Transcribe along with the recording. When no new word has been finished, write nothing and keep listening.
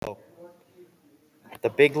The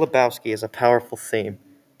Big Lebowski is a powerful theme.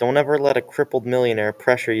 Don't ever let a crippled millionaire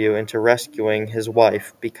pressure you into rescuing his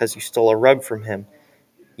wife because you stole a rug from him.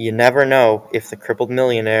 You never know if the crippled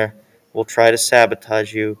millionaire will try to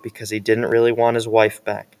sabotage you because he didn't really want his wife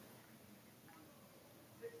back.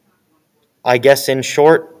 I guess in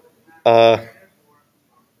short, uh,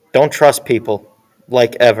 don't trust people,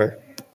 like ever.